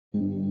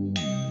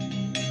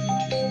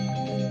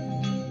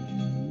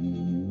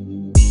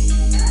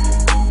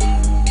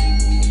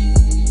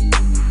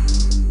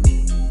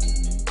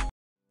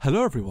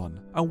Hello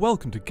everyone, and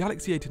welcome to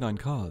Galaxy 89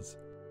 Cars.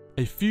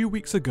 A few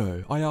weeks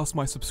ago, I asked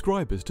my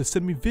subscribers to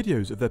send me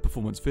videos of their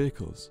performance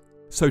vehicles.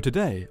 So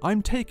today,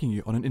 I'm taking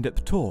you on an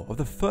in-depth tour of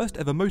the first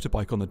ever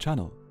motorbike on the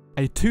channel,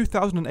 a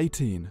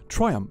 2018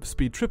 Triumph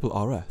Speed Triple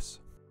RS.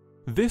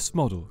 This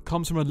model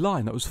comes from a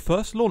line that was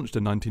first launched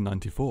in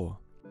 1994.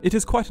 It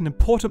is quite an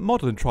important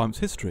model in Triumph's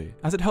history,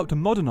 as it helped to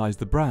modernise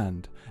the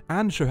brand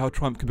and show how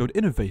Triumph can build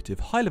innovative,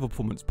 high-level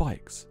performance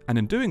bikes, and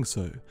in doing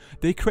so,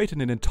 they created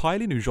an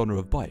entirely new genre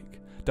of bike,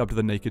 dubbed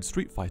the Naked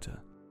Street Fighter.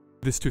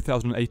 This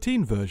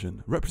 2018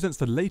 version represents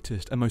the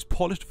latest and most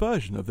polished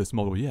version of this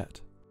model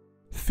yet.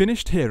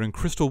 Finished here in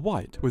crystal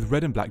white with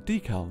red and black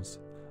decals,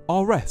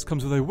 RS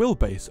comes with a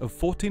wheelbase of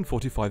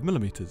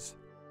 1445mm,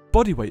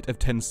 body weight of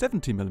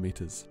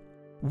 1070mm,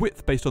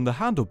 width based on the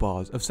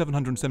handlebars of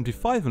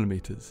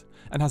 775mm,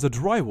 and has a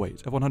dry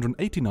weight of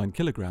 189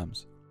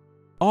 kilograms.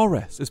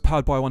 RS is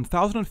powered by a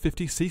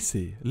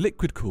 1050cc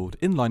liquid-cooled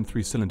inline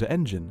 3-cylinder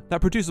engine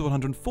that produces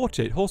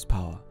 148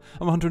 horsepower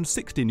and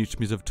 160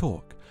 Nm of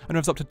torque and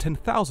revs up to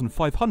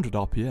 10,500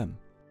 RPM.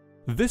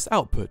 This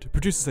output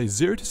produces a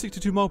 0 to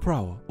 62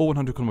 mph or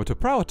 100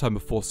 km/h time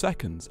of 4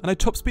 seconds and a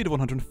top speed of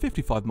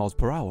 155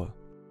 mph.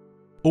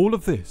 All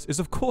of this is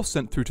of course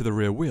sent through to the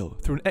rear wheel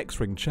through an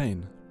X-ring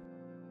chain.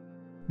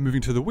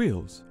 Moving to the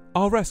wheels,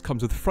 RS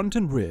comes with front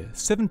and rear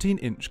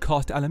 17-inch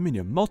cast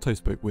aluminium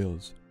multi-spoke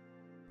wheels.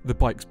 The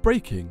bike's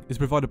braking is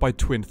provided by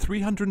twin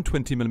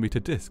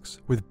 320mm discs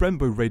with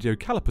Brembo radio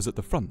calipers at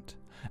the front,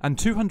 and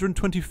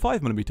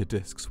 225mm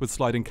discs with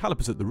sliding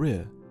calipers at the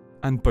rear,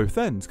 and both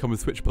ends come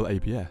with switchable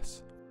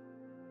ABS.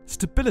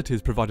 Stability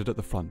is provided at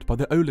the front by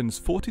the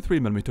Öhlins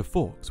 43mm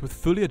forks with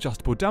fully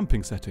adjustable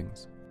damping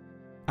settings.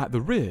 At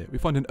the rear, we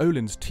find an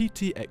Öhlins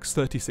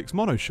TTX36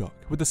 monoshock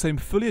with the same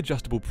fully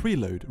adjustable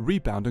preload,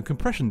 rebound and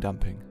compression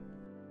damping.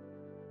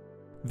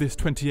 This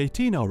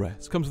 2018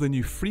 RS comes with a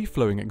new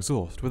free-flowing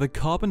exhaust with a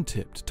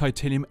carbon-tipped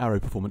titanium Arrow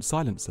performance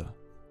silencer.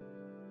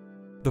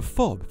 The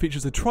fob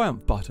features a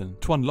Triumph button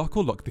to unlock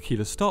or lock the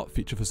keyless start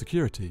feature for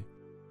security.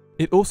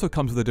 It also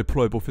comes with a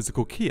deployable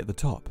physical key at the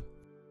top.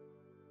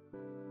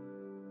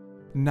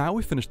 Now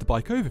we've finished the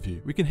bike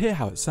overview, we can hear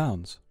how it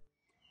sounds.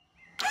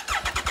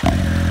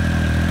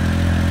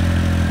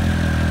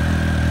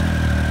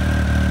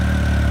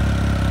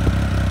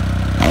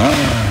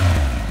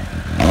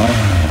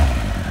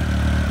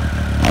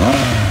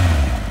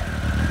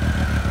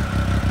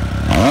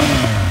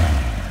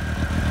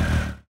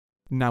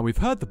 Now we've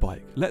heard the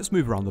bike, let's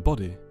move around the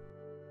body.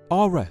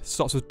 RS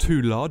starts with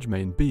two large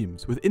main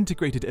beams with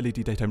integrated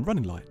LED daytime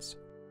running lights.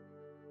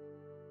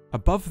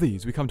 Above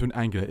these we come to an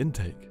angular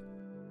intake.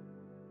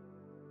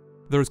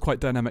 There is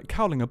quite dynamic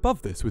cowling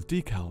above this with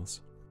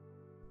decals.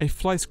 A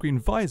fly screen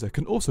visor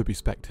can also be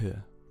spec'd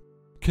here.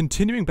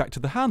 Continuing back to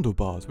the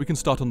handlebars, we can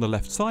start on the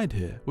left side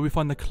here where we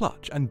find the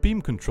clutch and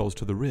beam controls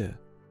to the rear.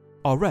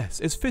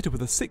 RS is fitted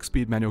with a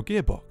 6-speed manual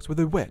gearbox with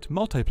a wet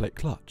multi-plate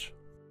clutch.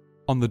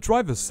 On the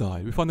driver's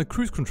side, we find the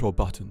cruise control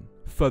button,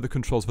 further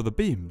controls for the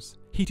beams,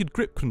 heated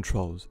grip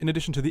controls in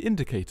addition to the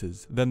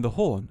indicators, then the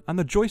horn and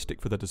the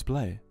joystick for the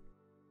display.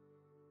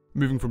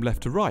 Moving from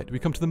left to right, we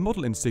come to the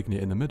model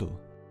insignia in the middle.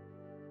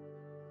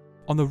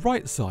 On the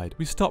right side,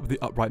 we start with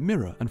the upright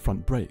mirror and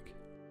front brake.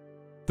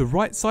 The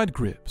right side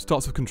grip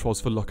starts with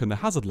controls for lock and the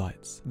hazard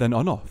lights, then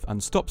on-off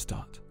and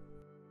stop-start.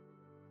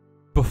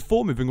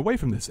 Before moving away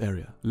from this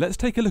area, let's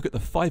take a look at the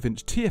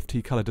 5-inch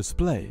TFT colour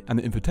display and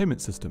the infotainment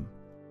system.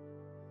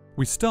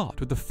 We start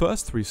with the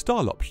first 3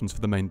 style options for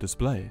the main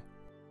display.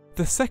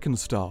 The second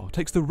style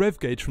takes the rev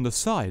gauge from the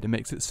side and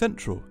makes it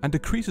central and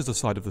decreases the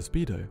side of the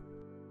speedo.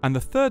 And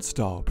the third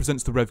style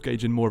presents the rev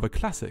gauge in more of a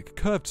classic,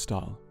 curved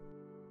style.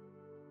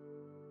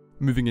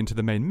 Moving into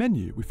the main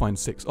menu, we find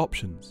 6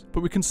 options,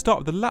 but we can start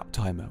with the lap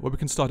timer where we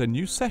can start a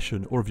new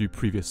session or review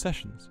previous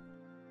sessions.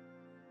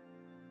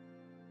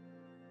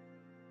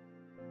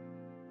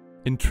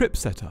 In trip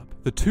setup,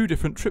 the 2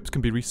 different trips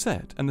can be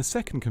reset and the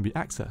second can be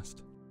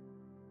accessed.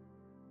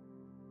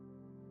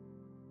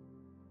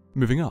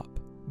 Moving up,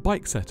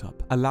 bike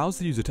setup allows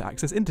the user to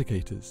access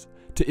indicators,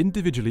 to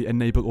individually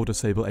enable or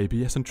disable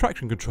ABS and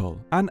traction control,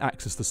 and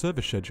access the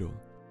service schedule.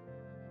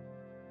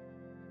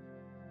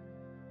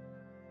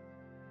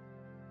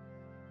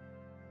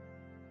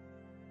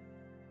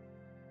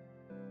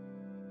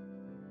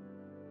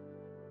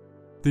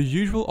 The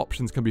usual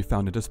options can be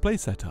found in display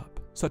setup,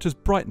 such as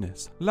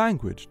brightness,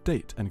 language,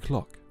 date, and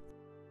clock.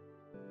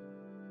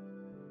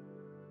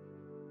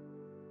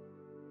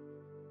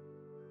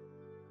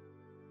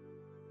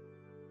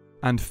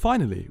 And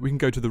finally, we can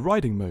go to the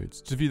riding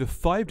modes to view the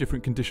 5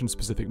 different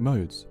condition-specific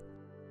modes.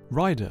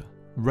 Rider,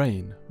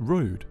 Rain,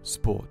 Road,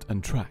 Sport,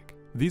 and Track.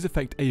 These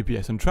affect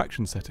ABS and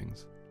traction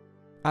settings.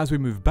 As we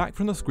move back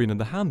from the screen and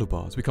the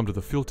handlebars, we come to the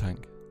fuel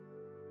tank.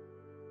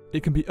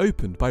 It can be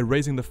opened by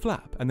raising the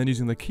flap and then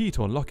using the key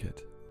to unlock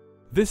it.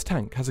 This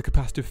tank has a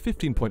capacity of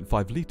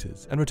 15.5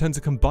 litres and returns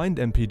a combined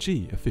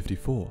MPG of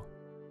 54.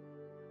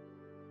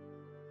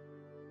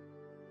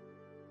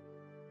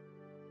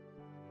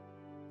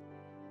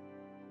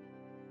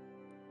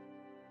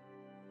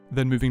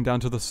 Then moving down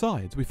to the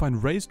sides, we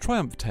find raised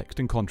Triumph text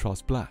in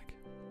contrast black.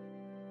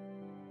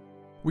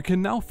 We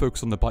can now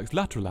focus on the bike's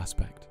lateral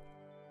aspect.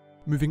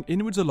 Moving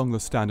inwards along the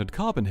standard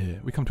carbon here,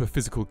 we come to a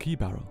physical key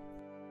barrel.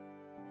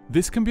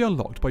 This can be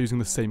unlocked by using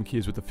the same key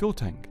as with the fuel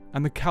tank,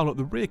 and the cowl at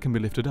the rear can be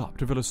lifted up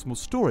to reveal a small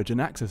storage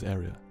and access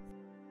area.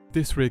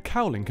 This rear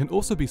cowling can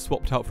also be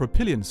swapped out for a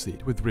pillion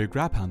seat with rear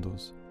grab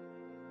handles.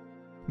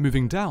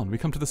 Moving down, we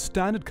come to the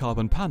standard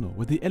carbon panel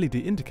with the LED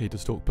indicator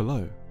stalk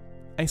below.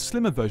 A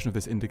slimmer version of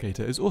this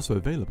indicator is also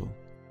available.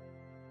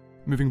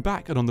 Moving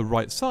back and on the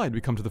right side,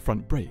 we come to the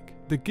front brake.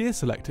 The gear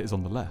selector is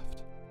on the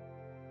left.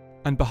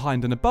 And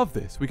behind and above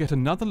this, we get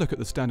another look at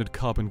the standard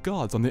carbon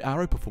guards on the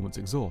Arrow Performance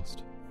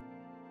exhaust.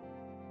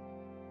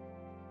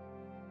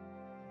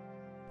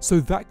 So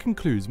that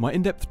concludes my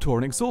in-depth tour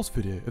and exhaust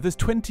video of this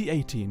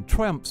 2018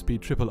 Triumph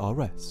Speed Triple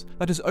RS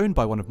that is owned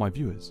by one of my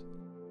viewers.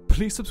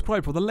 Please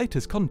subscribe for the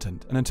latest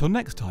content, and until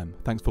next time,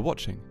 thanks for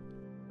watching.